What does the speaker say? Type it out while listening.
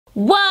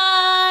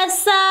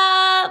What's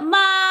up,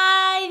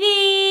 my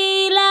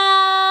V-Lovelies?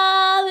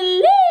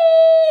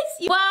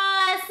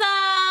 What's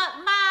up,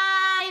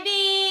 my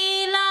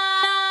V-Lovelies?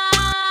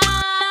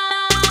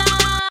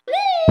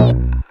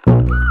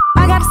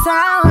 I got the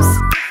sauce.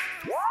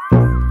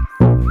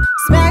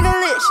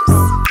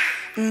 Smackalicious.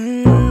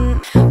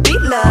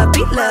 Beat love,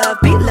 beat love,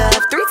 beat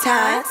love 3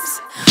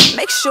 times.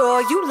 Make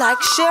sure you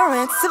like, share,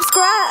 and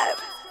subscribe.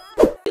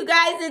 You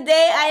guys,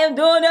 today I am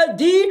doing a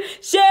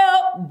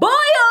D-Shell boil.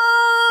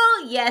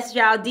 Yes,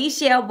 y'all,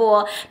 D-Shell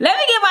boil. Let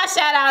me give my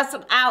shout outs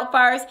out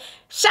first.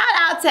 Shout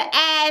out to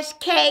Ash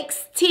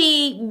Cakes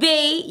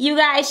TV. You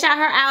guys shout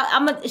her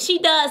out. She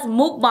does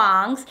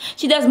mukbangs.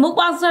 She does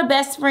mukbangs with her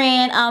best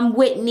friend,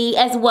 Whitney,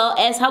 as well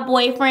as her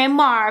boyfriend,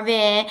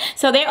 Marvin.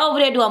 So they're over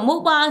there doing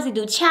mukbangs. They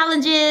do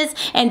challenges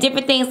and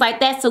different things like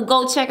that. So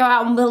go check her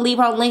out. I'm going to leave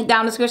her link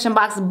down in the description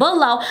box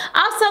below.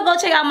 Also, go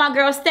check out my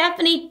girl,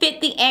 Stephanie,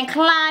 50 and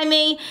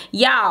Climbing.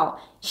 Y'all,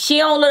 she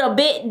don't look a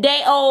bit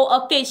day old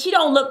or 50. She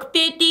don't look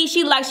 50.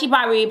 She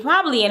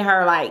probably in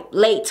her like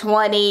late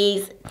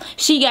 20s.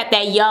 She got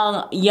that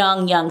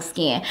young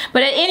skin.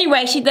 But at any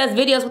rate, she does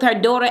videos with her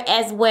daughter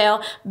as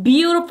well.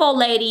 Beautiful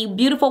lady,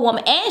 beautiful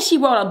woman, and she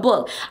wrote a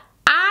book.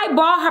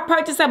 I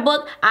purchased her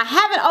book. I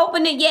haven't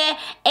opened it yet,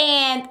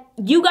 and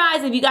you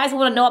guys, if you guys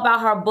want to know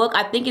about her book,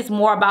 I think it's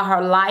more about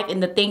her life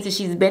and the things that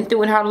she's been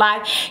through in her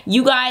life.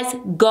 You guys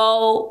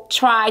go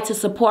try to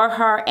support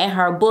her and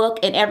her book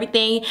and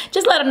everything.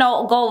 Just let her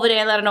know, go over there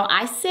and let her know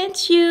I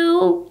sent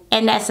you,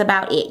 and that's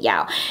about it,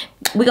 y'all.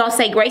 We're going to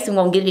say grace and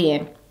we're going to get it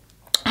in.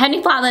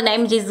 Heavenly Father, in the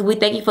name of Jesus, we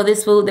thank you for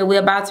this food that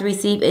we're about to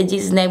receive. In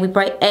Jesus' name we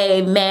pray,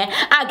 amen.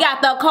 I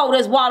got the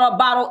coldest water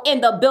bottle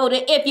in the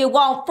building. If you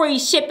want free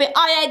shipping,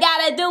 all you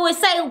gotta do is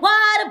say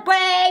water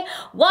break.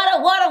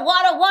 Water, water,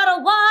 water,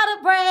 water,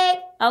 water break.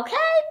 Okay?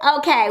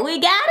 Okay, we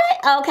got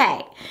it?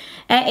 Okay.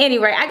 At any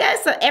rate, I got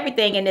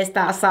everything in this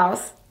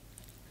sauce.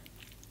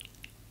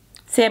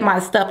 Said my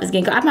stuff is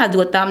getting good. I'm about to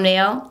do a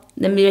thumbnail.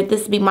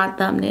 This be my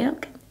thumbnail.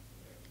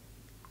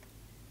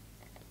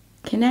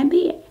 Can that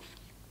be it?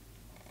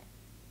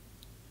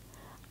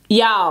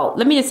 Y'all,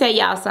 let me just tell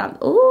y'all something.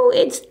 Ooh,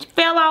 it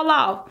fell all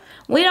off.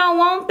 We don't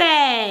want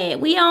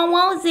that. We don't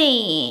want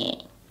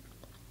it.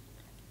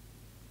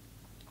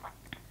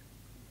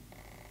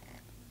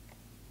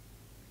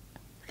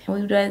 Can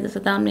we do that as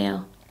a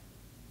thumbnail?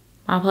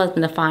 My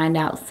husband to find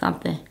out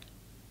something.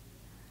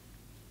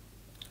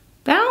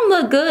 That don't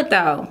look good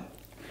though.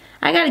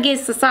 I gotta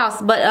get some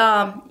sauce, but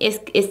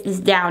it's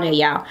down there,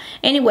 y'all.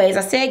 Anyways,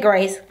 I said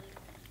grace.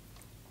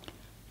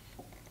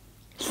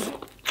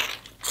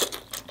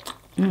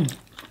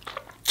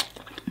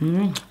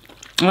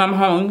 I'm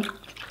home.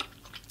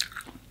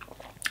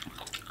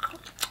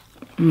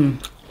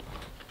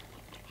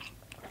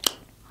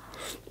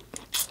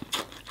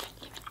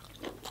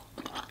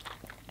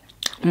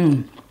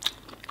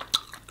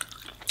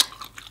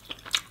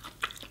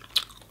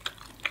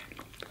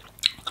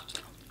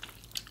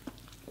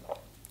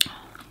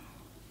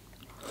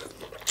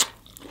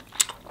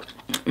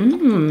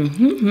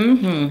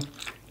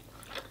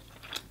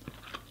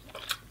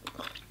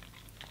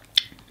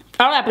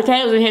 I got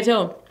potatoes in here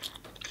too.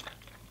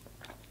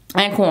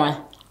 And corn.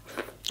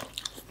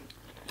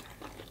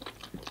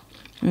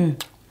 Let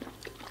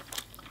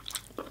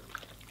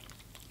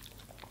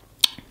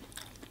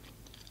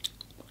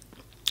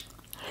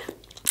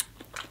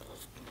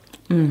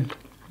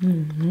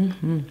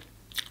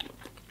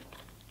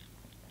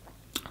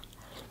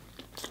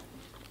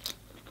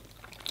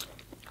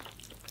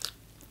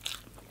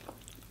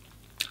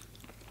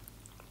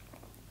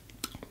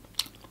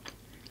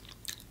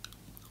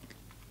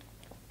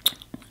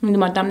me do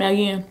my thumbnail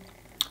again.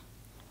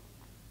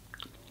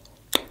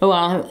 Oh,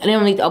 I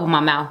don't need to open my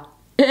mouth.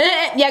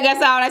 Yeah, I guess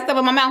all that stuff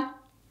in my mouth.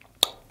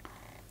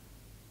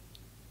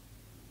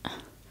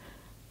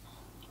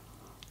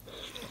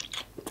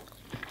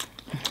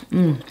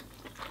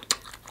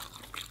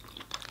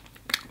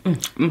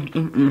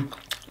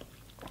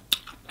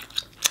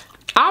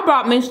 I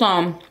brought me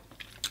some,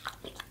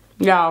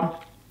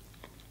 y'all.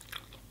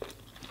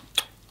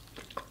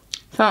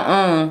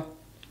 Some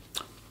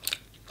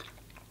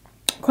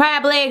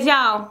crab legs,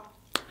 y'all.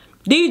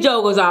 These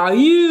jokers are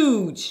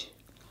huge.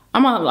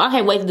 I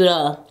can't wait to do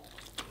the.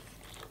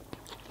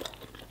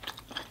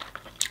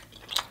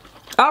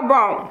 I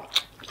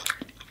brought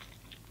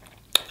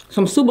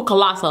some super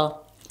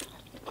colossal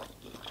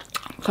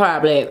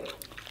crab leg.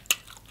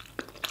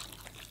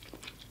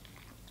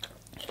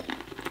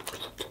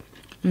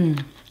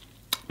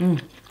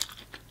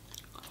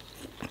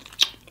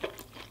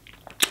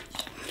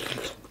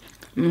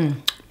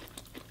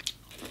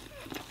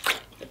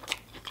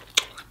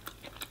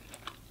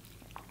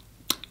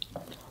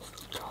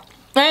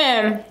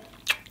 And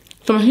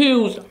some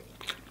huge.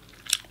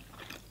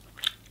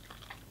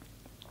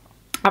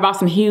 I bought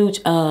some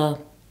huge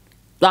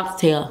lobster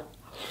tail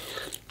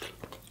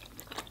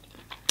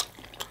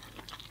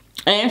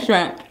and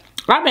shrimp.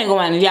 I've been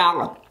going to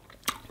y'all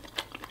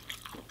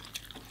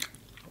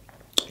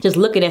just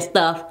looking at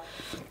stuff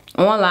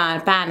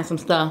online, finding some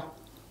stuff.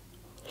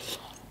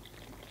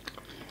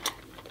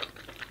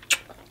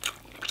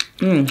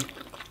 Mmm.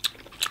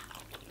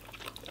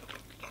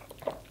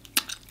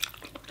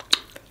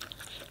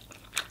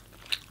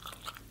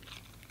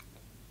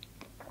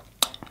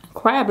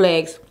 Crab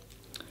legs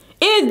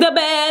is the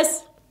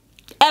best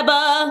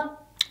ever.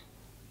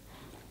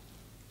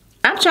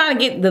 I'm trying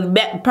to get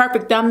the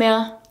perfect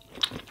thumbnail.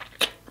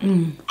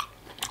 Mmm.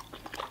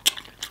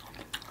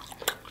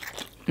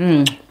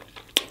 Mmm.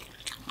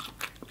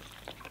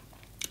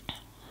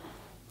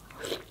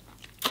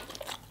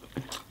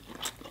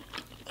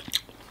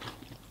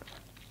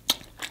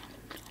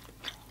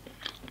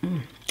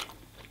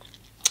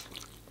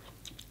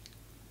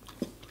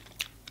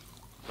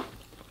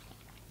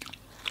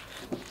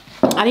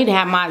 I need to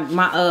have my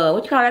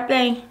what you call that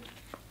thing?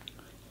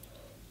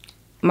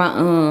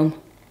 My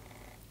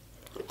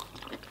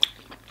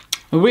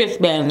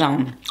wristbands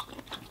on.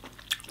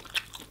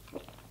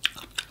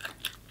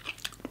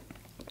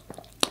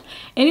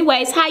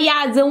 Anyways, how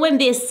y'all doing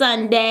this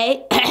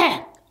Sunday?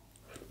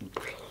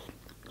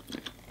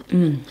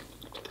 Mmm.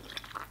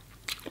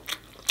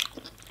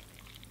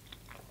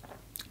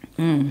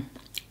 Mmm.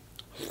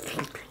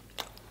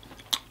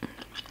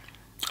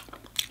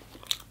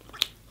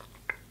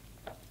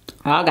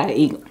 Oh, I gotta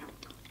eat.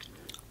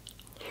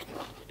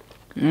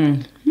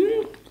 Mmm.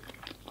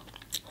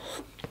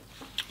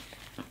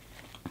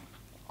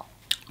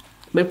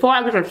 Before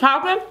I get to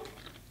talking,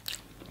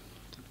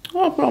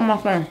 I'll put on my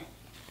phone.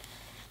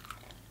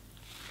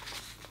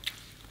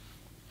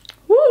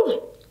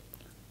 Woo!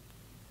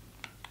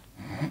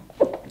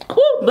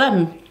 Woo, bless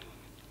me.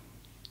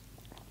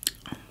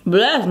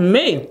 Bless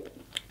me.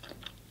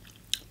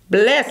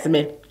 Bless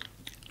me.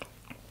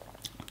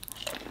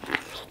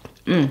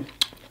 Mmm.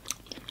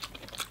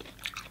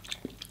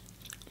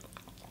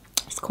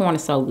 This corn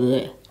is so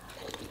good.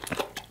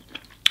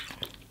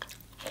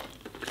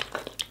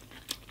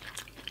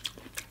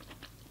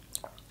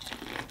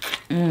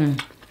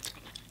 Mmm.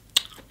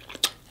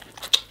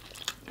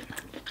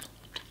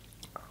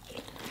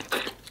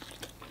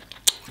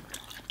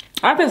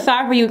 I feel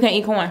sorry for you who can't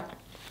eat corn.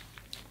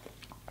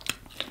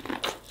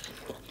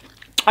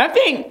 I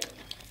think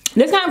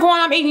this kind of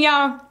corn I'm eating,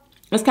 y'all,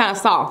 it's kind of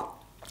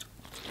soft.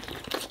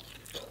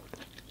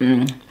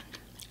 Mmm.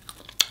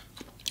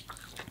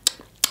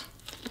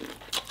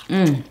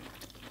 Mmm.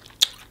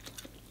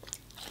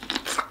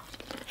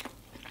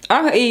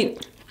 I could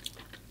eat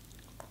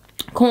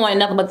corn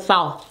nothing but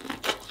soft.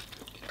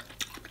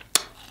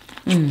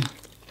 Mmm.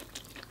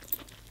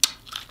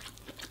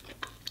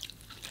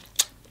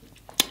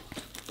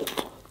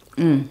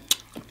 Mmm.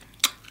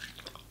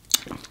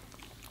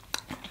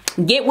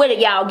 Get with it,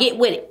 y'all. Get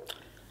with it.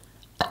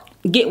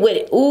 Get with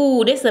it.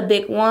 Ooh, this is a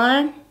big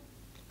one.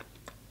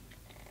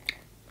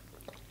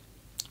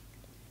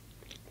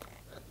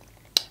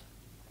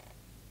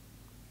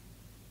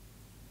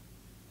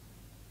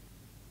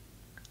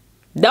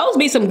 Those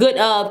be some good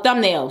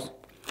thumbnails.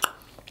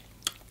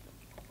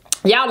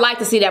 Y'all like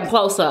to see them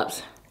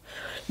close-ups.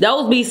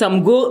 Those be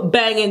some good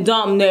banging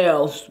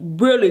thumbnails.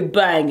 Really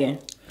banging.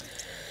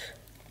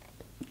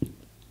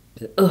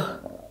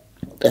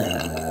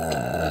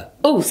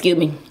 Oh, excuse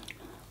me.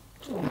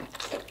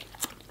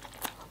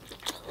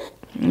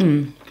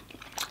 Mmm.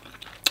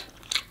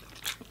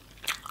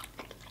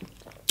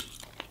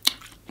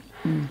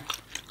 Mmm.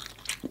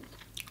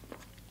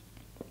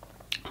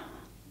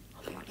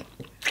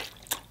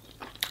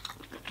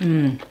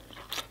 Mmm.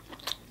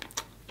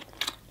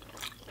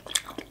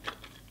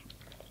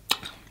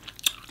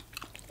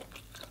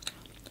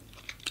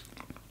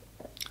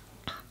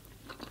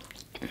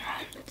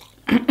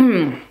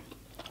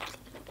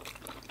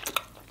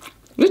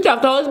 This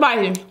stuff so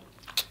spicy.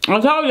 I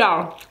told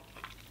y'all.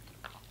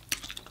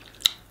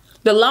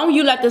 The longer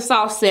you let the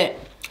sauce sit,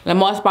 the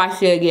more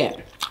spicy it gets.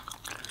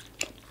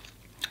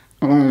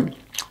 Mmm.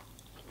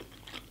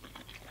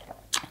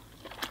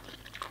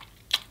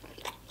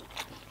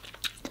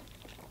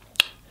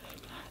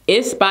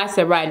 It's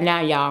spicy right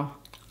now, y'all.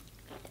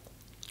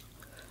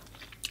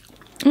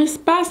 It's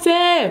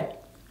spicy.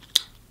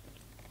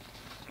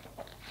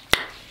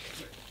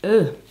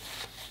 Ugh.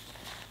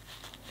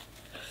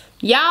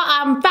 Y'all,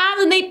 I'm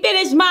finally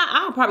finished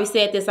I probably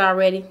said this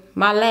already.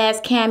 My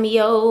last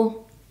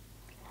cameo.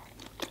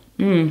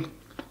 Mmm.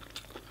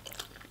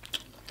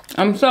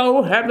 I'm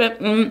so happy.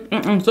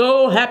 I'm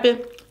so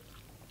happy.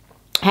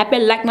 Happy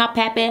like my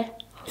pappy.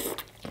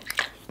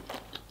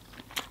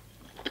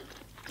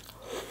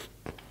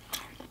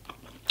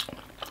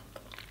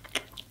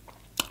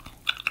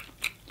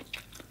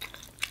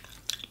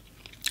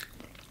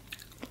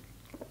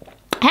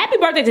 Happy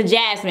birthday to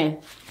Jasmine.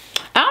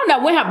 I don't know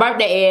when her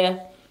birthday is.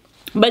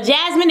 But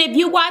Jasmine, if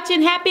you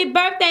watching, happy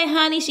birthday,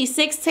 honey. She's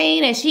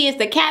 16 and she is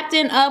the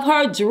captain of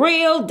her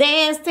drill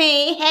dance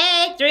team.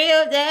 Hey,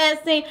 drill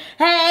dance team.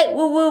 Hey,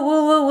 woo, woo,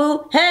 woo, woo,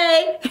 woo.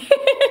 Hey.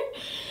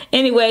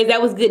 Anyways,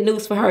 that was good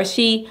news for her.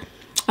 She,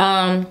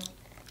 her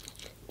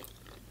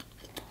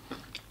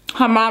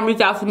mom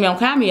reached out to me on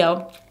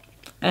Cameo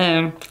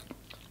and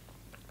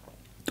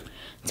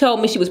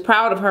told me she was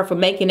proud of her for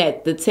making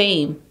the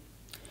team.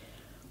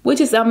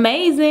 Which is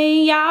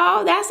amazing,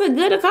 y'all. That's a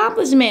good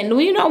accomplishment.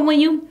 You know, when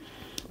you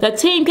The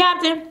team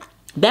captain,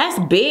 that's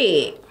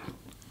big.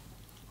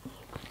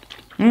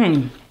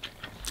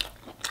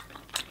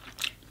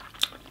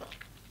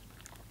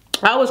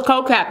 I was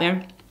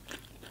co-captain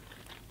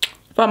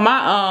for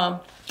my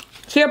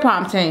cheer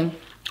prom team.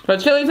 For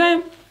the Chilin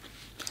team.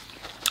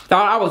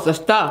 Thought I was the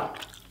stuff.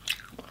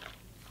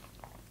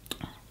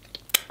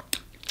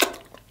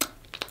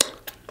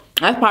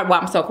 That's probably why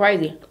I'm so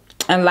crazy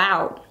and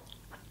loud.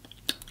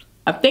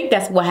 I think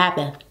that's what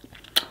happened.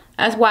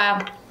 That's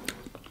why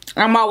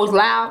I'm always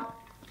loud.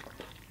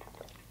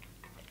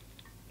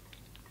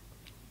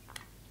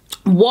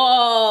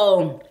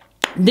 Whoa.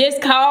 This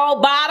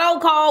cold bottle,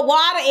 cold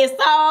water is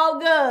so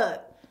good.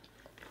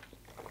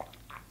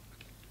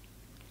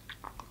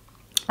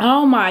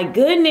 Oh my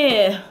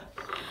goodness.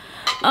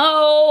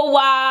 Oh,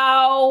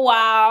 wow,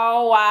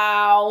 wow,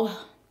 wow.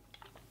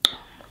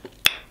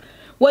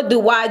 What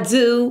do I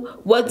do?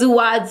 What do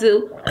I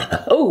do?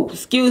 Oh,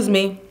 excuse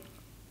me.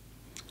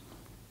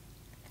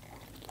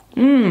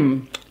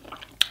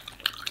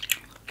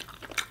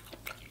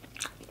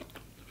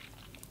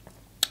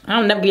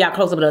 I'll never get y'all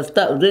close up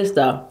to this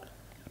stuff.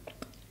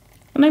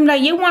 And I'm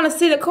like, you want to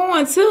see the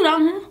corn too,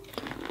 don't you?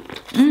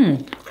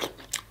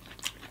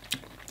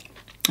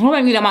 I'm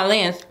going to get on my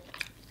lens.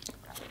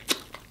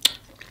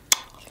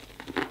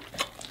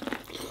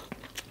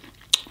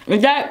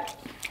 Is that?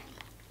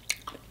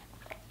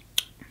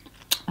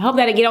 I hope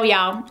that'll get on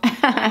y'all.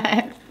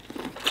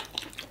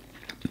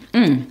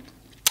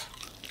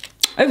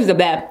 This is the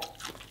best.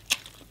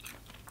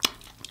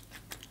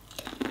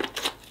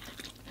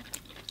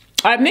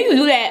 I need to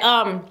do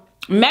that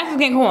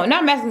Mexican corn,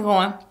 not Mexican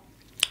corn.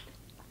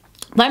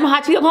 Like my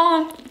hot chili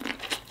corn.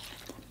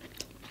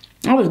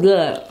 That was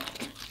good.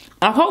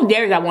 I hope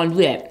Darius I want to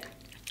do that.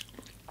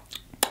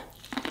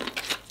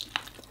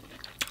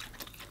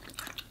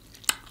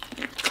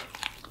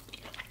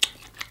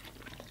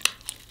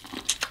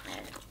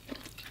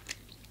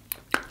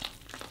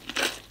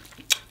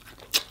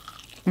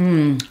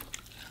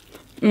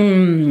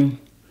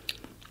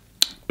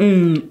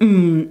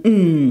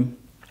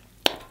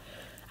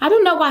 I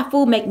don't know why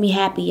food make me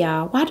happy,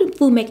 y'all. Why do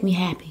food make me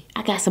happy?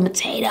 I got some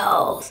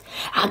potatoes.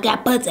 I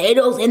got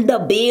potatoes in the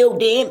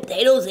building.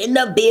 Potatoes in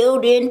the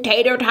building.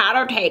 Tater,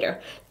 tater, tater.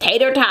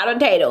 Tater, tater,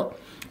 tater.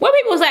 What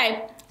people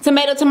say?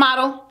 Tomato,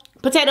 tomato.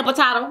 Potato,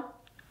 potato.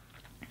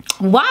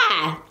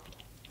 Why?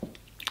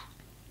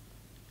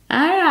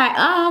 Alright.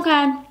 Oh,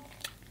 okay.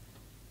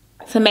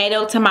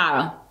 Tomato,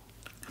 tomato.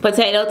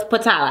 Potato,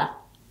 potato.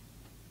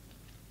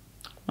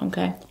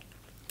 Okay.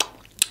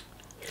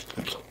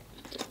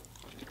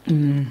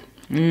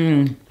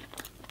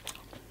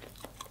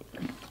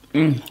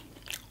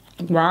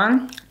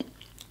 Wrong.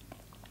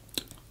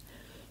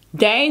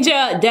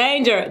 Danger,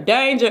 danger,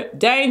 danger,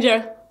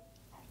 danger.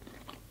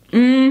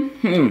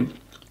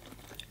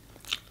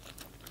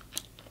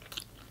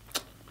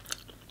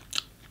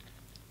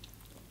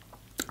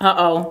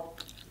 Uh-oh.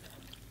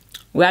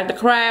 We got the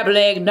crab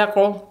leg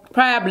knuckle.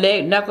 Crab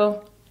leg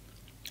knuckle.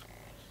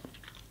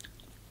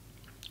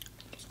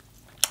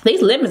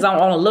 These lemons are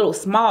on a little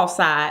small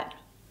side.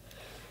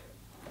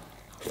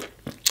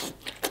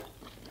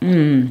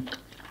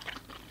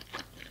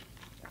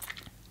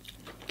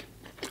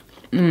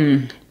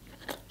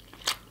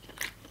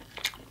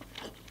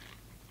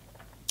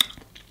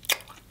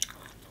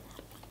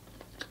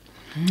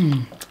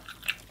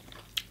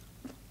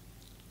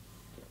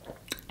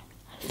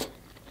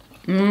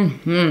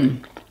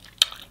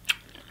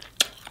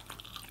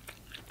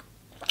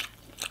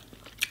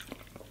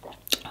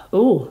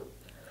 Ooh,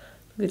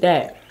 look at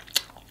that.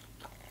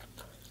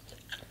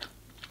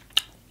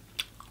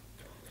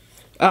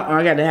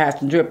 I gotta have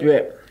some drip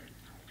drip.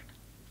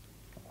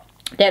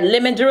 That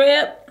lemon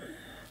drip.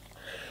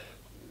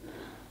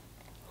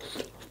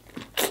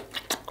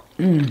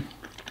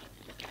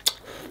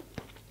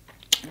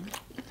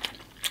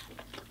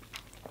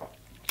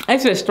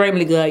 It's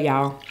extremely good,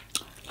 y'all.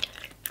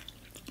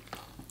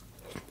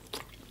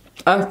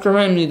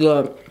 Extremely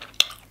good.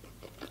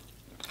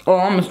 Oh,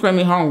 I'm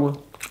extremely hungry.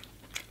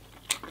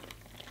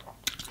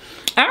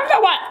 I don't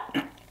know what.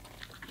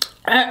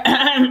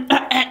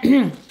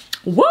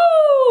 Woo!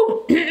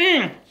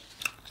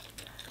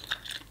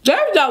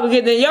 That's how we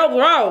get in your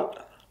throat.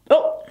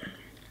 Oh.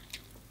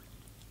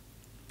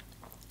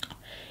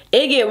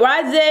 It get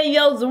right there in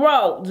your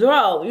throat,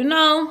 you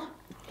know?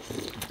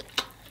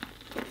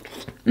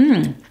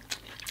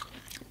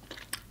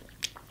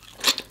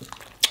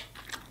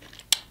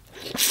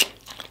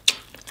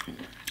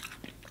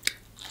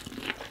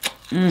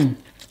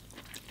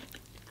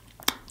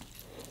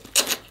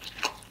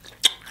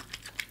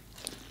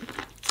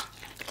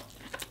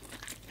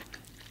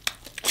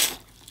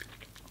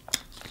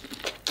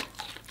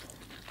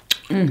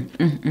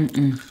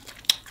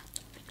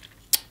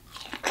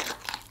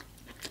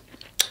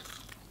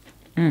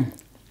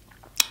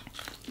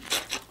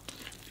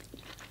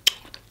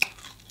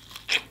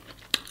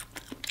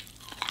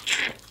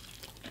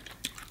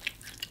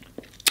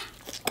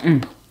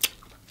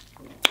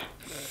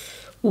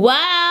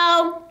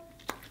 Wow.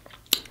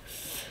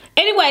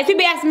 Anyway, anyways,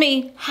 people ask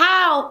me,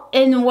 how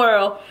in the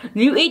world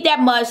you eat that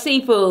much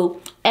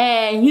seafood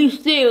and you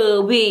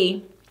still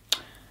be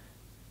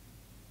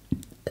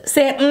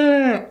saying,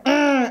 Well,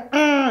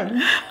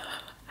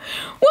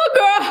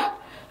 girl,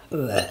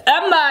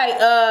 I'm like,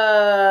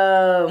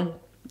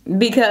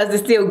 because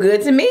it's still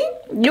good to me.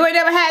 You ain't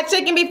never had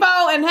chicken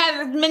before and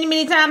had it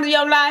many times in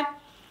your life,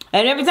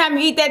 and every time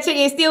you eat that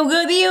chicken, it's still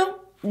good to you?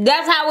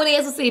 That's how it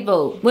is with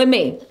seafood, with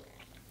me.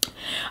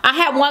 I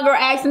had one girl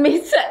ask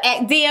me to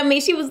DM me.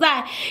 She was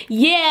like,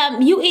 yeah,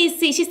 you eat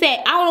sea. She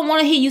said, I don't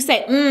want to hear you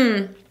say,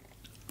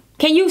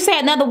 Can you say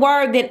another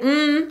word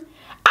than,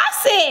 I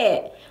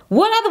said,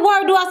 what other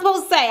word do I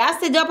supposed to say? I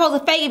said, do I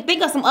supposed to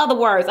think of some other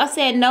words? I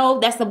said, no,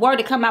 that's the word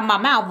that come out of my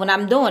mouth when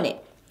I'm doing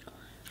it.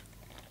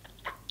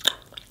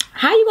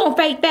 How you gonna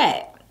fake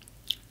that?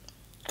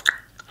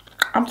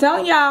 I'm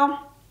telling y'all,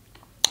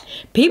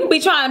 people be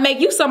trying to make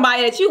you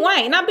somebody that you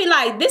ain't. And I be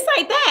like, this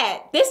ain't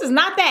that. This is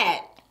not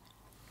that.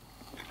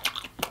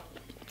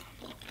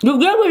 You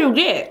get what you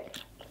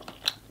get.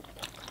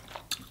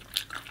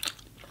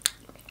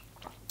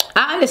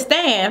 I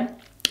understand.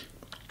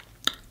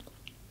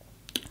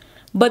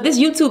 But this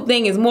YouTube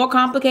thing is more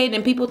complicated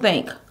than people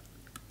think.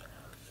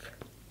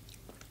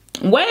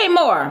 Way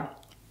more.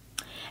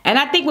 And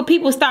I think when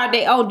people start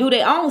do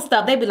their own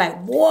stuff, they be like,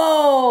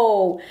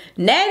 whoa.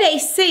 Now they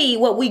see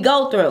what we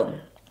go through.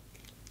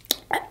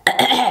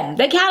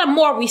 They kind of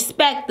more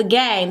respect the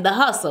game, the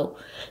hustle.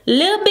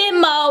 Little bit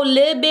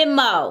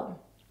more.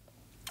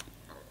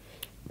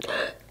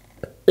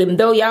 Even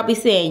though y'all be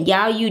saying,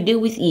 y'all you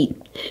do is eat.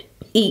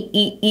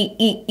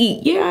 Eat.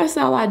 Yeah, that's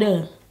all I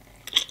do.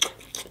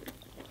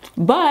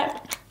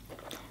 But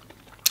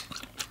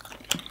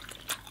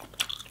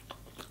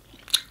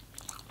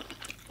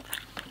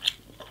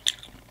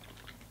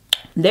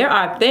there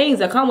are things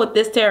that come with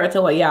this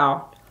territory,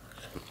 y'all.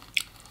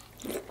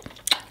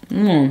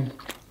 The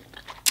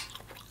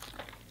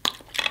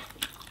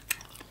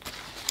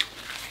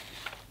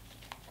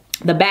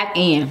back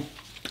end.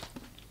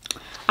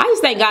 I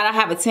just thank God I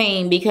have a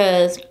team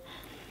because,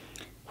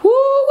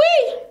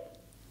 whoo-wee.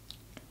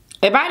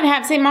 If I didn't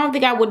have a team, I don't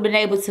think I would have been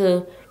able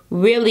to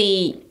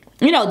really,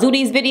 do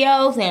these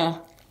videos and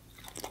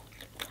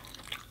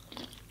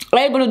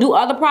able to do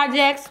other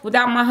projects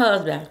without my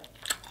husband.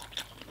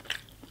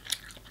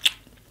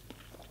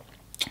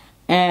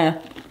 And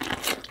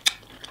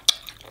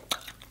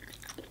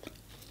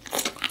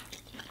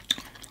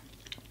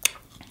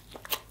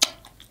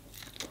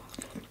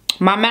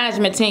my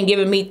management team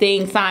giving me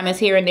things, assignments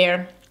here and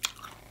there.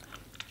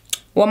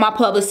 Well, my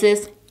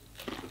publicist.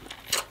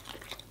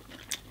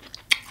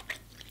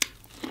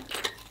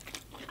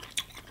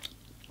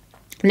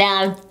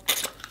 Now,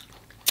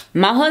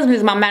 my husband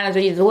is my manager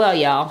as well,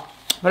 y'all.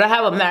 But I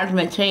have a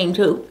management team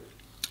too,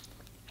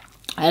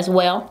 as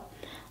well.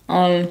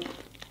 Now,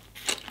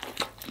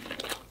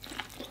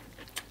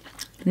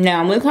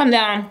 when we come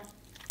down,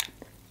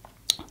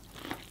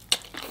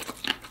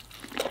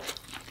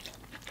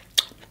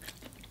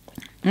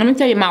 let me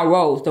tell you my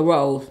roles, the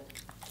roles.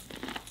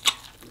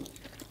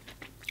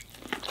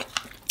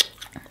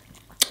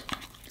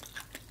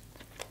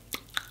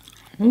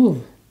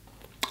 Ooh.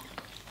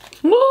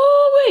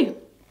 Woo-wee.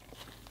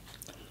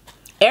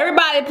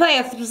 Everybody play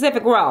a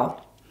specific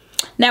role.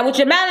 Now, with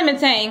your management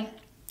team,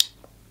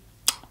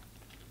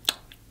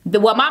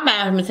 what my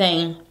management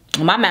team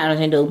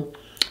do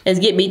is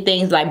get me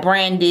things like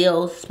brand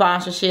deals,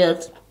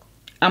 sponsorships,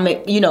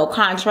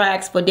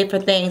 contracts for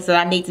different things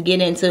that I need to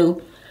get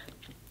into.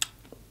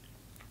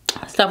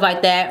 Stuff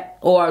like that.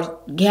 Or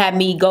have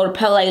me go to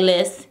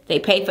playlists. They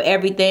pay for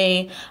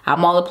everything.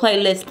 I'm on the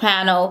playlist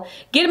panel.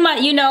 Get them,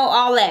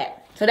 all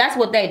that. So that's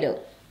what they do.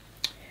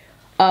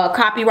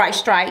 Copyright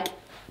strike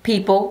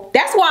people.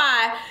 That's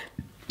why,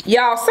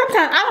 y'all,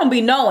 sometimes I don't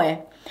be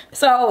knowing.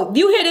 So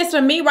you hear this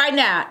from me right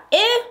now.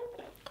 If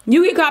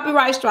you get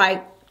copyright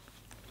strike,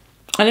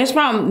 and it's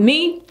from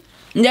me,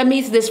 that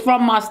means it's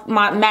from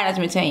my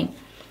management team.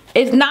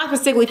 It's not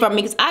specifically from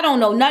me because I don't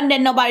know nothing that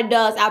nobody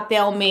does out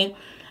there on me.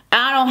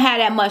 I don't have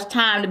that much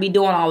time to be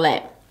doing all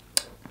that.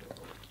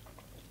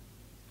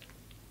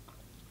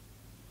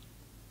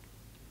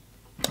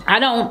 I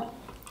don't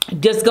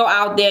just go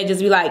out there and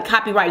just be like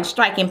copyright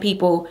striking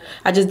people.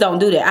 I just don't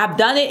do that. I've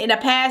done it in the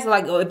past,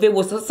 like if it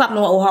was something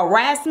with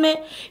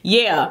harassment,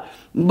 yeah.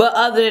 But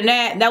other than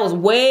that, that was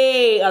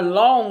a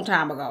long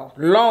time ago.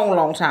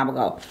 Long time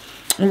ago.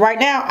 And right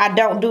now, I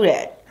don't do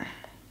that.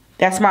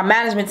 That's my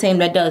management team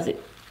that does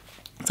it.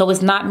 So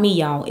it's not me,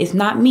 y'all. It's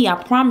not me. I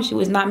promise you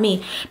it's not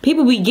me.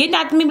 People be getting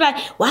at me like,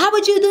 why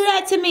would you do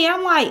that to me?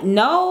 I'm like,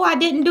 no, I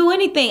didn't do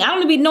anything. I don't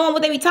even be knowing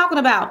what they be talking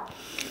about.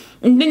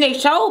 And then they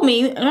showed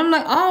me, and I'm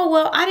like, oh,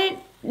 well,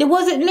 it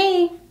wasn't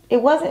me.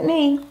 It wasn't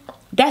me.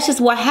 That's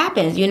just what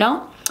happens,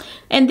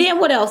 And then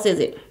what else is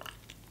it?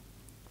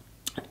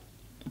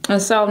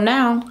 And so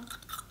now,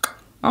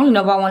 I don't even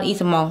know if I want to eat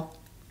some more.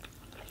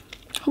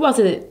 Who else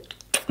is it?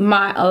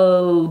 My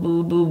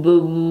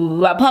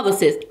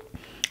publicist.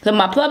 So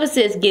my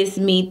publicist gives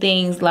me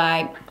things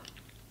like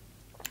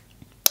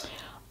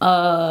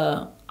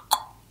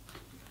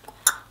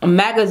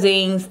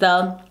magazine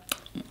stuff,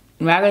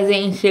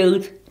 magazine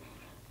shoots,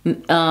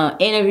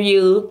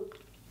 interview,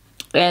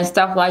 and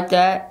stuff like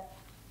that.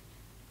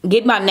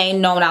 Get my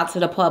name known out to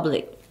the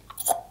public.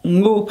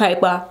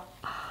 Newspaper.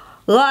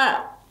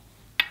 What?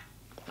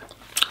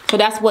 So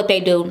that's what they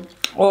do.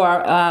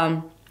 Or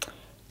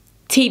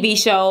TV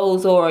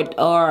shows or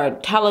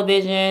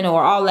television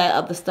or all that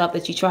other stuff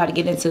that you try to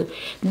get into.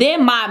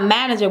 Then my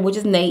manager, which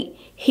is Nate,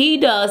 he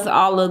does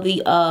all of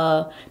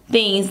the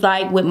things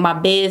like with my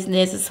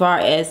business as far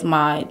as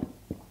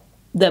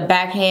the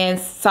backhand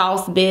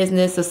sauce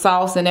business, the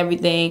sauce and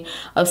everything,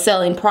 of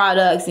selling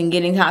products and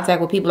getting in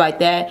contact with people like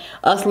that.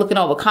 Us looking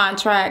over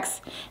contracts,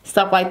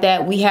 stuff like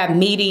that. We have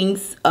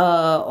meetings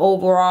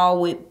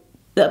overall with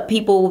the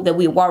people that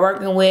we are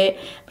working with.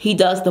 He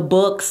does the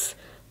books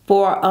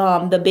for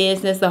the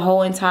business, the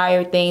whole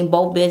entire thing,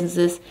 both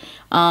businesses.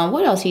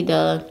 What else he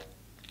does?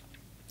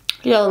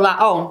 He does a lot.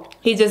 Oh,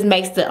 he just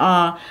makes the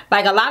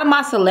like a lot of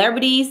my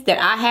celebrities that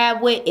I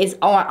have with is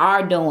on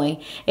our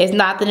doing. It's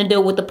nothing to do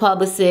with the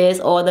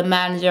publicist or the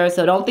manager.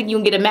 So don't think you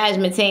can get a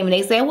management team and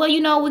they say, well,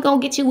 you know, we're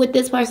gonna get you with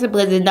this person,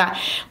 because it's not.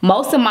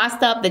 Most of my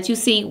stuff that you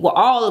see, well,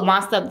 all of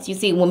my stuff that you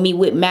see with me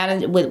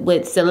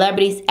with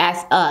celebrities,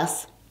 as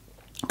us.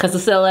 Because the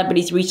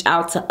celebrities reach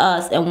out to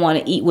us and want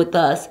to eat with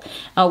us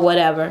or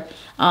whatever.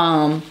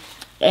 And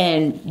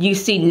you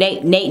see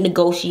Nate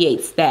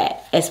negotiates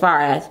that, as far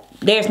as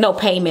there's no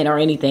payment or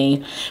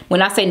anything.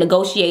 When I say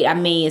negotiate, I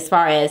mean as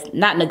far as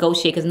not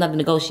negotiate, because nothing to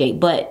negotiate,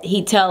 but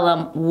he tell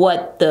them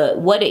what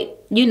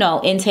it, you know,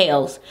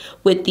 entails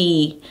with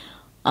the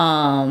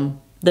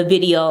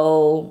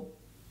video,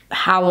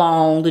 how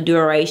long, the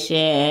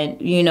duration,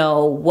 you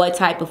know, what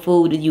type of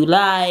food do you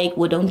like,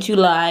 what don't you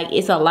like.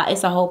 It's a lot.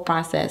 It's a whole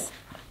process.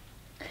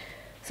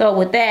 So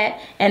with that,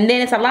 and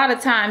then it's a lot of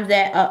times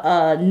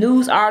that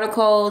news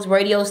articles,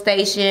 radio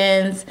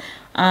stations,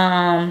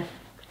 a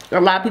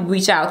lot of people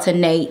reach out to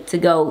Nate to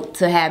go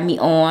to have me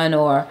on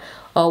or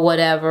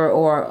whatever,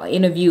 or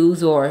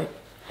interviews, or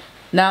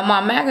now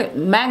my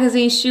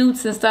magazine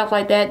shoots and stuff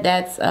like that.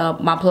 That's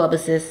my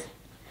publicist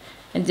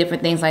and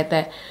different things like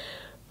that.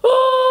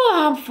 Oh,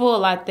 I'm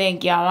full, I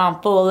think, y'all.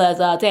 I'm full as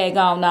a take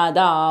on a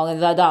dog,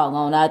 as a dog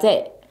on a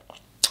take.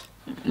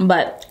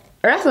 But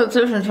that's the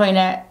difference between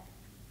that.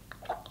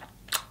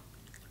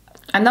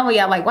 I know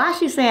y'all like, why is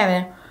she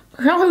saying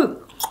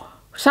that?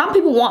 Some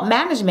people want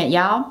management,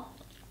 y'all.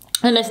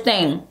 And this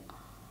thing,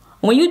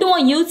 when you're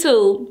doing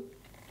YouTube,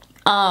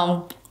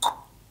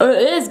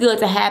 it is good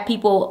to have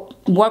people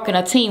working,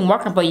 a team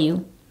working for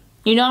you.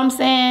 You know what I'm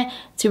saying?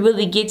 To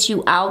really get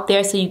you out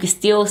there so you can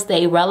still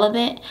stay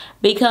relevant.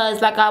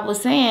 Because like I was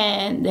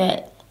saying,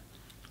 that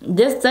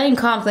this thing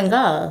comes and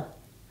goes.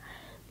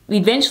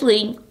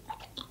 Eventually,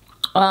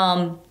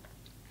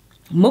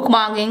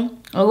 mukbanging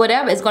or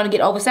whatever is going to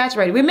get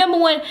oversaturated. Remember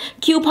when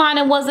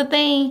couponing was a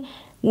thing?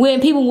 When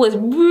people was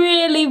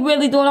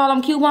really doing all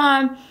them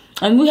coupon,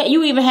 and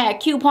you even had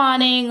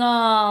couponing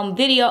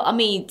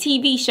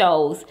TV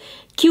shows.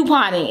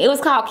 Couponing. It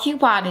was called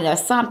couponing or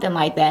something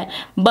like that.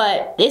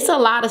 But it's a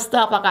lot of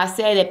stuff, like I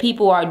said, that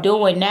people are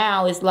doing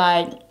now. It's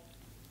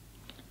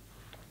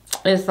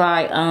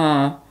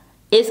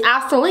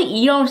obsolete.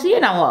 You don't see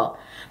it no more.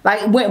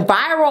 Like, it went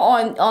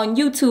viral on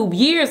YouTube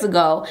years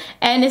ago,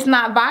 and it's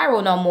not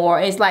viral no more.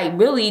 It's like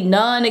really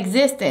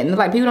non-existent. It's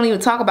like people don't even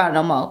talk about it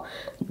no more.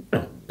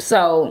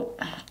 So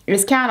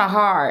it's kind of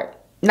hard.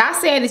 Not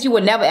saying that you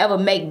would never ever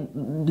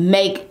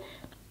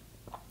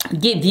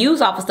get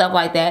views off of stuff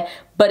like that,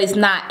 but it's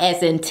not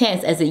as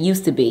intense as it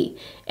used to be.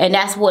 And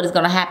that's what is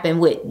gonna happen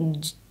with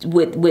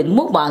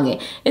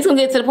mukbanging. It's gonna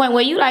get to the point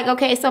where you like,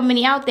 okay, so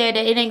many out there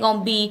that it ain't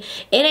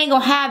gonna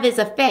have its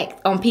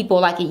effect on people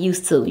like it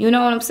used to. You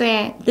know what I'm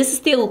saying? This is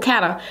still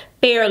kind of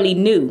fairly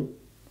new.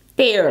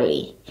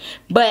 Fairly.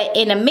 But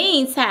in the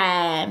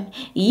meantime,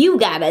 you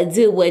gotta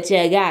do what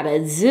you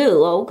gotta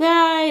do,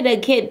 okay? To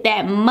get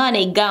that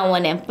money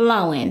going and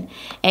flowing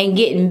and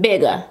getting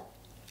bigger.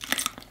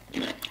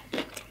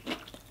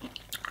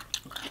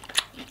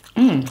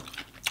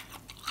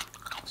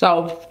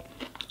 So,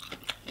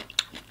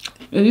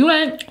 if you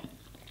ain't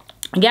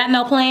got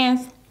no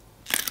plans,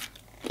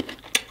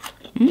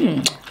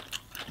 if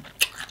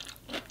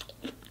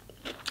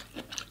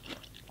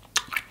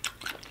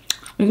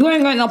you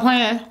ain't got no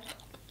plans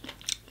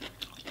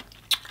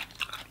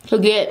to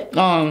get,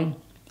 to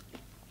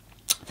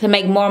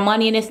make more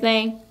money in this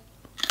thing,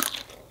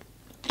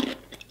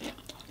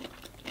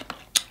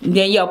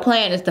 then your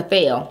plan is to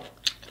fail.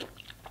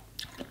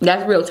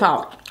 That's real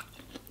talk.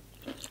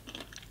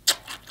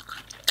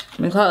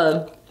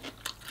 Because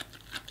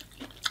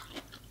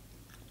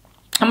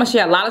I'm going to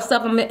share a lot of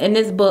stuff in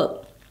this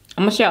book.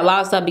 I'm going to share a lot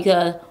of stuff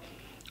because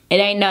it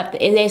ain't nothing.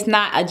 It's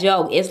not a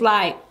joke. It's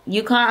like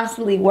you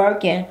constantly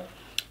working.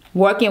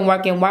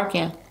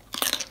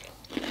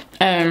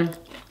 And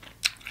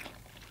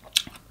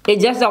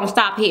it just don't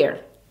stop here.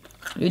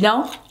 You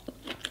know?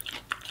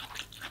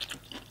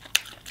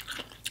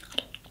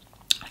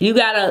 You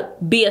got to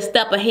be a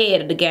step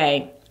ahead of the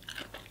game.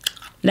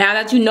 Now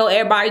that you know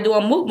everybody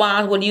doing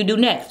mukbangs, what do you do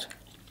next?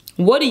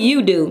 What do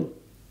you do?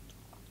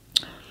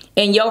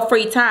 in your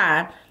free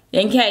time.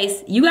 In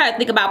case you gotta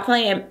think about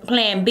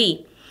plan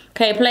B.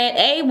 Okay, plan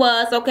A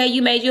was, okay,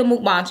 you made your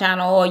mukbang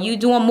channel, or you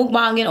doing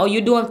mukbanging, or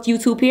you doing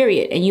YouTube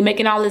period, and you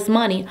making all this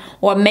money,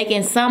 or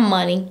making some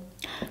money,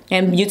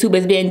 and YouTube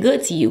is being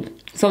good to you.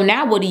 So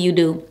now what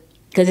do?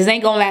 Because this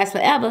ain't gonna last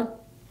forever.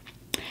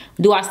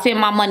 Do I spend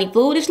my money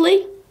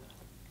foolishly?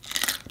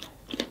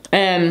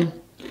 On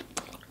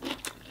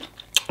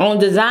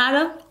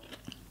designer?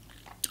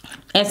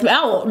 And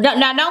oh,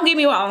 now don't get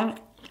me wrong.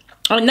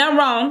 There's nothing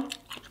wrong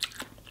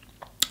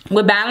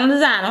with buying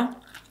designer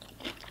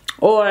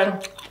or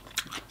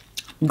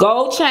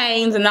gold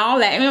chains and all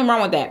that. Ain't nothing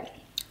wrong with that.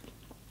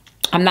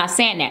 I'm not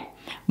saying that.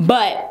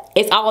 But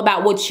it's all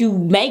about what you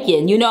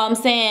making. You know what I'm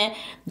saying?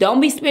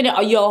 Don't be spending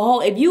your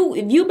whole, if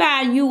you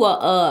buy you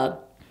a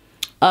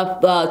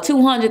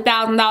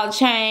 $200,000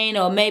 chain,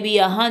 or maybe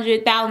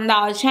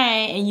 $100,000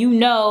 chain, and you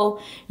know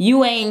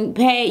you ain't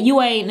paid,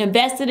 you ain't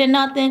invested in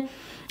nothing,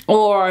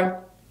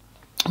 or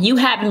you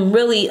haven't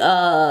really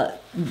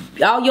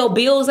all your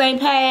bills ain't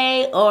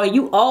paid, or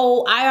you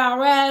owe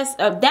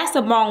IRS, that's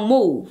the wrong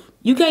move.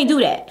 You can't do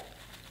that.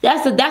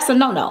 That's a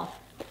no-no.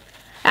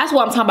 That's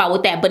what I'm talking about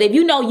with that. But if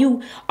you know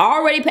you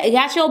already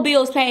got your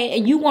bills paid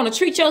and you want to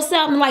treat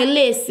yourself and like,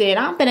 listen,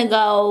 I'm finna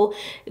go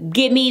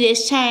get me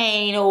this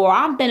chain, or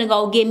I'm finna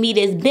go get me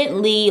this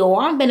Bentley,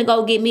 or I'm finna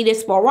go get me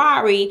this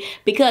Ferrari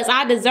because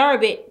I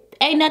deserve it.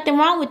 Ain't nothing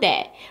wrong with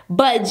that.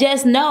 But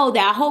just know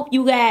that I hope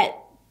you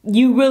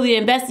really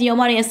investing your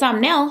money in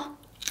something else.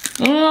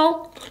 You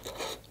know?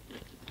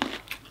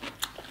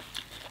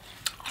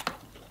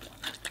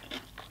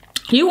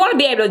 You want to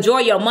be able to enjoy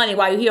your money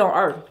while you're here on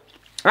earth.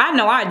 I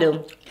know I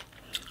do.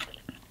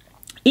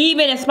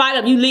 Even in spite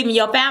of you leaving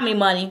your family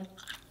money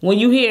when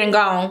you here and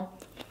gone,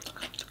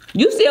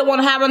 you still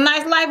want to have a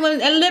nice life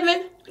and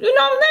living. You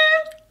know what I'm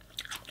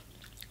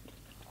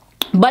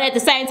saying? But at the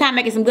same time,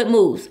 making some good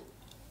moves.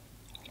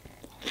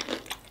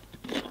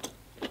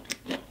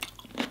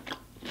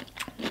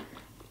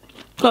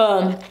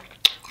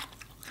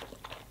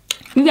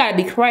 You gotta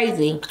be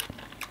crazy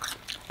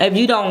if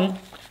you don't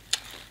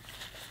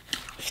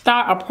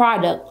start a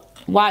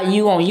product while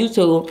you on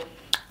YouTube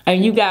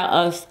and you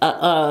got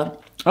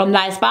a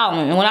nice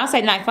following. And when I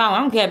say nice following,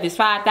 I don't care if it's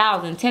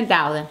 5,000,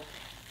 10,000.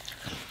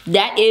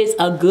 That is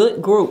a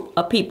good group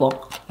of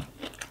people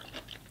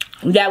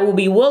that will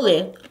be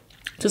willing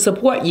to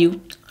support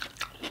you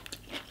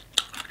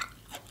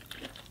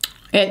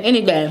in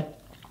anything.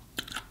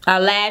 A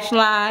lash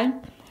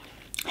line,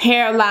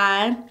 hair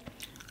line,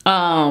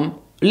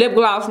 lip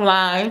gloss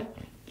line,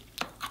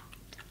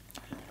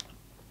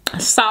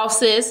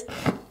 sauces,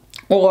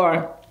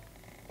 or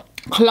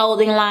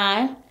clothing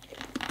line.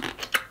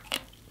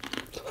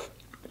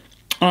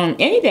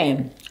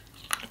 Anything.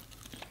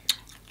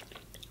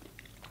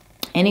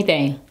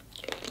 Anything.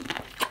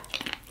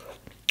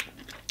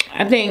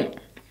 I think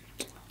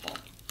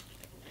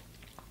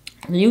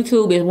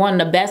YouTube is one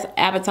of the best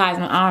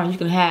advertisement arms you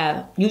can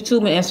have.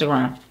 YouTube and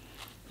Instagram.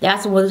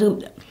 That's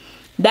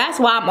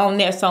why I'm on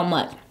there so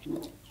much.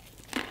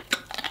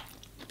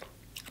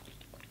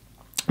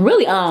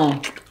 Really,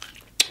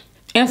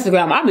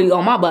 Instagram, I be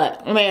on my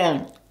butt.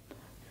 Man,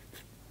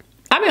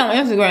 I be on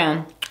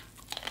Instagram.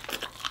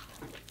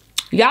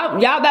 Y'all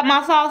got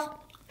my sauce?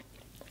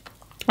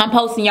 I'm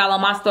posting y'all on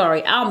my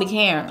story. I don't be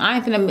caring. I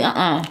ain't finna be,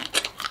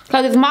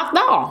 Cause it's my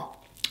sauce.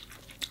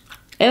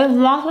 It's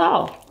my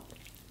sauce.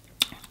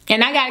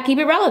 And I gotta keep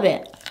it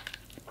relevant.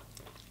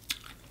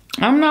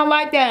 I'm not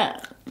like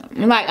that.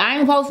 Like, I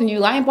ain't posting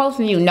you. I ain't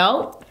posting you.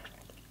 No.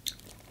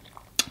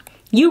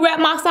 You rep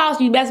my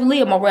sauce, you best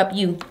believe I'm gonna rep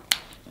you.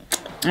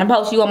 And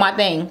post you on my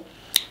thing.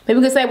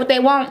 People can say what they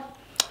want.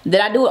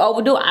 Did I do it,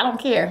 overdo it? I don't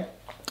care.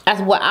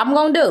 That's what I'm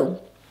gonna do.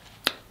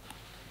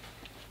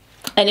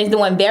 And it's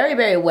doing very,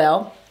 very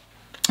well.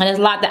 And it's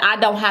a lot that I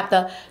don't have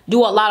to do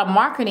a lot of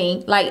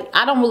marketing. Like,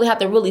 I don't really have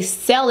to really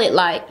sell it,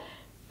 like,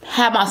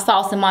 have my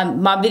sauce in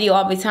my video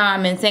every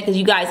time and say, because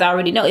you guys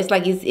already know. It's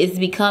like it's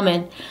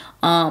becoming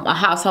a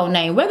household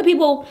name. Whether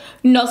people,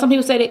 you know, some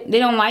people say they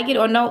don't like it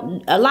or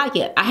no, like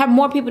it. I have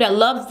more people that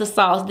loves the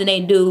sauce than they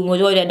do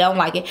majority that don't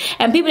like it.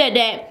 And people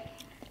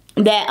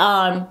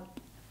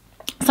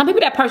some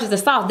people that purchase the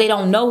sauce, they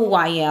don't know who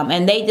I am,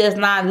 and they just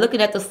not looking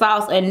at the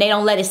sauce, and they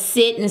don't let it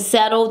sit and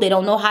settle. They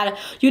don't know how to,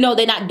 you know,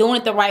 they're not doing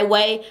it the right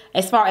way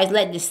as far as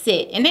letting it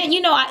sit. And then, you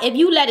know, if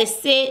you let it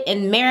sit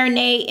and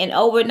marinate and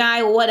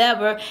overnight or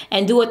whatever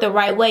and do it the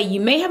right way,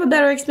 you may have a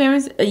better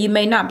experience or you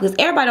may not, because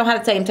everybody don't have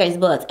the same taste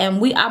buds,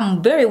 and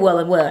I'm very well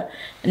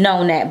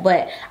known that.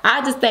 But I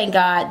just thank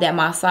God that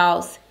my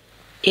sauce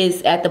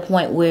is at the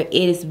point where it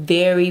is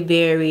very,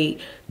 very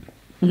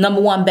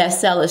 #1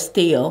 bestseller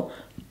still.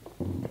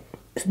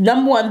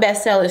 #1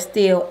 bestseller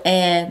still,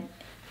 and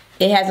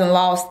it hasn't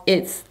lost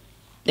its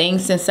thing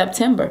since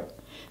September.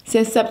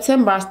 Since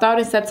September, I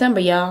started in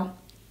September, y'all.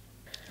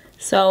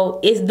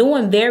 So it's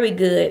doing very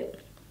good.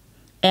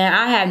 And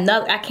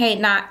I can't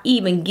not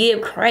even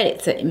give credit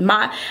to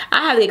I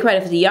have to give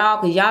credit to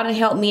y'all because y'all done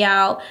help me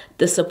out.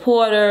 The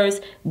supporters,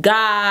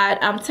 God.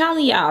 I'm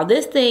telling y'all,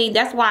 this thing,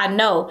 that's why I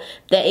know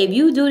that if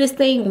you do this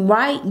thing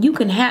right, you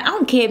can have, I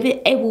don't care if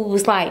it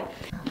was like,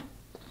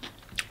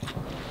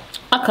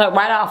 I cut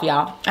right off,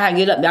 y'all. I had to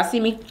get up. Y'all see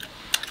me?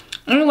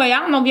 Anyway, I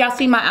don't know if y'all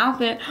see my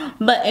outfit,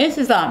 but this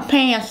is a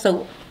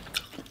pantsuit.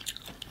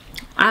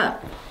 I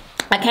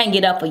can't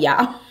get up for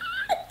y'all.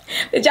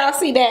 Did y'all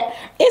see that?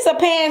 It's a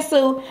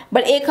pantsuit,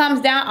 but it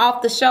comes down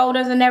off the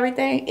shoulders and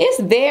everything.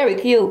 It's very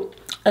cute.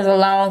 It's a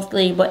long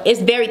sleeve, but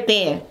it's very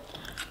thin.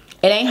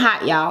 It ain't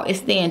hot, y'all. It's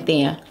thin.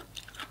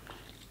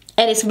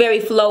 And it's very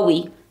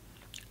flowy.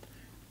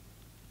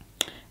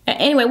 And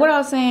anyway, what I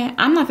was saying,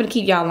 I'm not gonna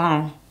keep y'all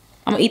long.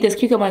 I'm gonna eat this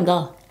cucumber and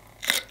go.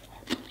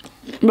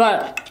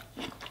 But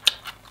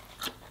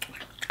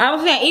I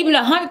was saying, even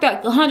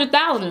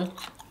 100,000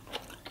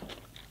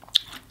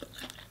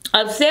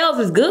 of sales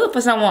is good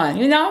for someone,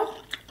 you know.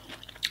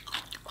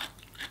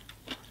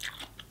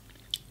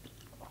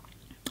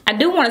 I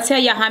do want to tell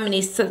y'all how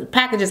many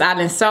packages I've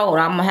been sold.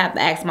 I'm gonna have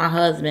to ask my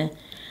husband.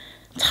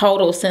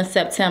 Total since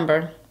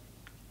September.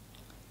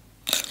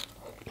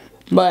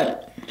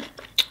 But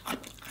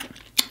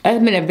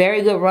it's been a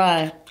very good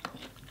run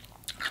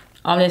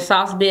on this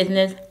sauce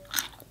business.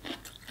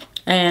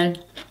 And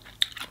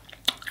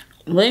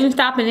we ain't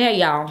stopping there,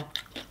 y'all.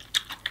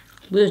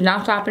 We was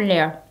not stopping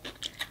there.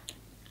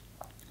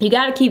 You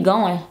gotta keep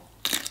going.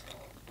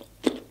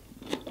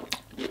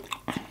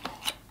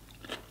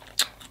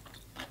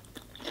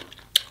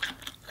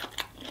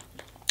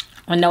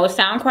 I know it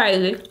sounds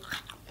crazy.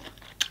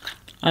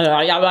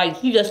 Y'all like,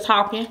 she just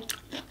talking.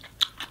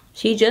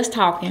 She just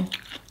talking.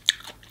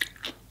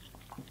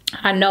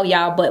 I know,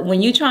 y'all, but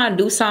when you trying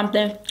to do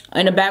something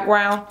in the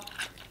background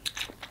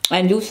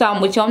and do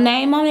something with your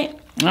name on it,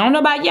 I don't know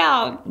about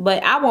y'all,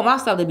 but I want my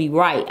stuff to be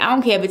right. I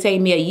don't care if it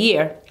takes me a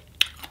year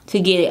to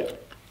get it.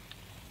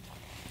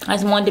 I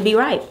just wanted to be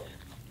right.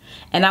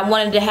 And I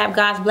wanted to have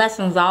God's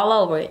blessings all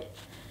over it.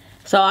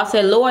 So I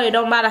said, Lord, it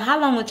don't matter how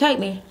long it take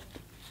me.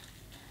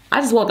 I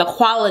just want the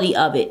quality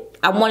of it.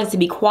 I want it to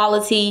be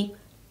quality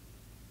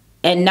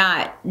and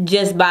not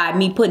just by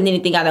me putting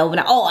anything out there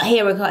overnight. Oh,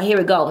 here it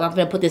goes. I'm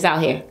going to put this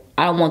out here.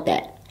 I don't want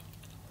that.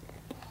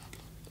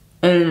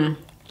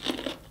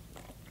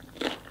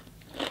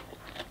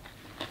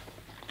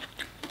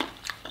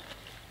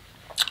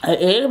 It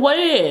is what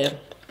it is.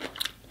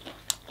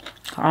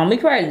 Call me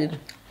crazy.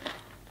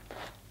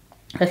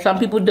 Because some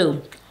people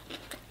do.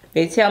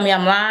 They tell me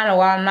I'm lying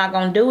or I'm not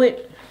going to do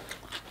it.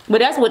 But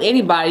that's with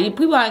anybody.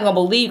 People ain't going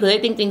to believe because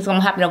they think things going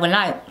to happen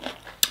overnight.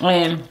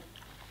 And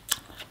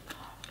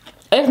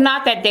it's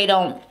not that they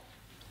don't.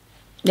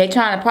 They're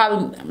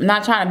probably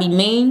not trying to be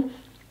mean.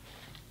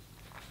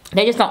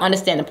 They just don't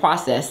understand the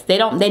process. They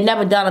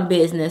never done a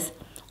business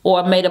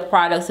or made a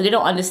product. So they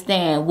don't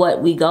understand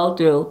what we go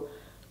through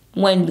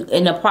when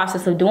in the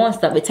process of doing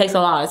stuff. It takes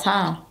a lot of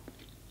time.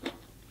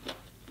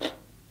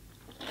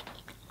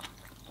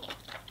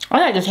 I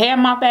got this hair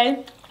in my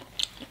face.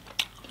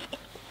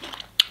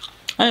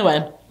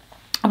 Anyway,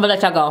 I'm gonna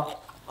let y'all go.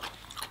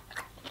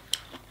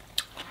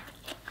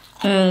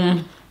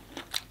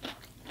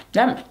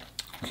 That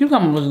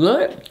cucumber was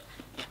good.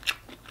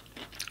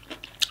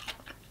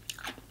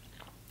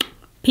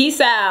 Peace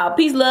out.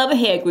 Peace, love, and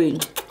hair grease.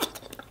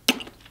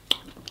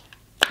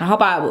 I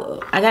hope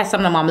I got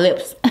something on my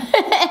lips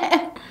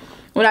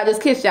when I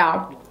just kissed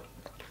y'all.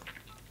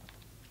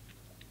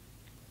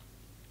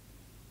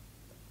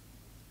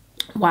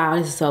 Wow,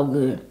 this is so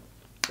good.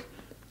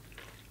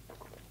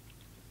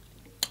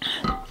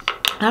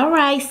 All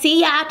right,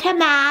 see y'all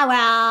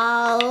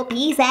tomorrow.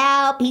 Peace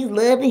out. Peace,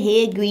 love, and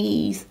hair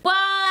grease.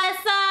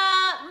 What's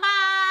up,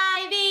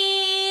 my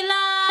beloved?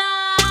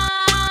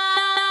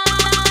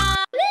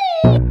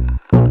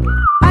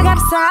 I got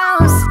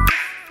sauce.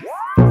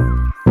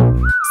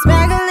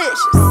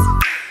 Smackalicious.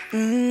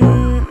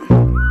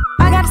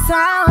 I got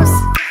sauce.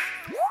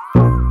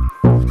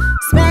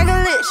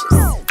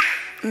 Smackalicious.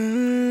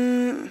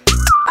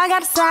 I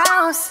got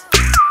sauce.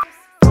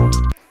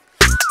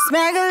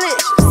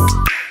 Smackalicious.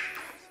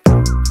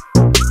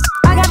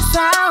 I got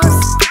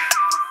sauce.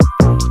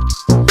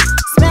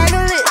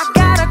 Smackalicious. I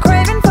got a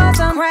craving for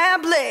some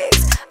crab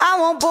legs. I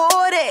want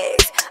boiled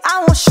eggs. I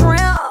want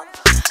shrimp.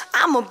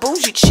 I'm a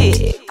bougie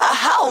chick. A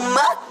whole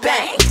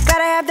mukbang.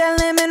 Gotta have that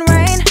lemon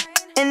rain.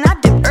 And I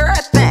dip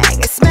everything.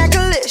 It's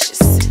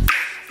smackalicious.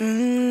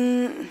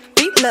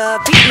 Beat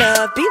love, beat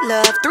love, beat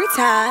love 3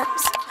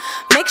 times.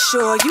 Make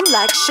sure you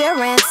like, share,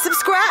 and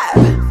subscribe.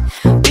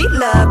 Beat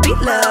love, beat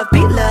love,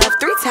 beat love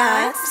 3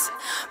 times.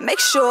 Make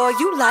sure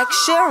you like,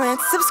 share, and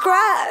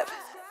subscribe.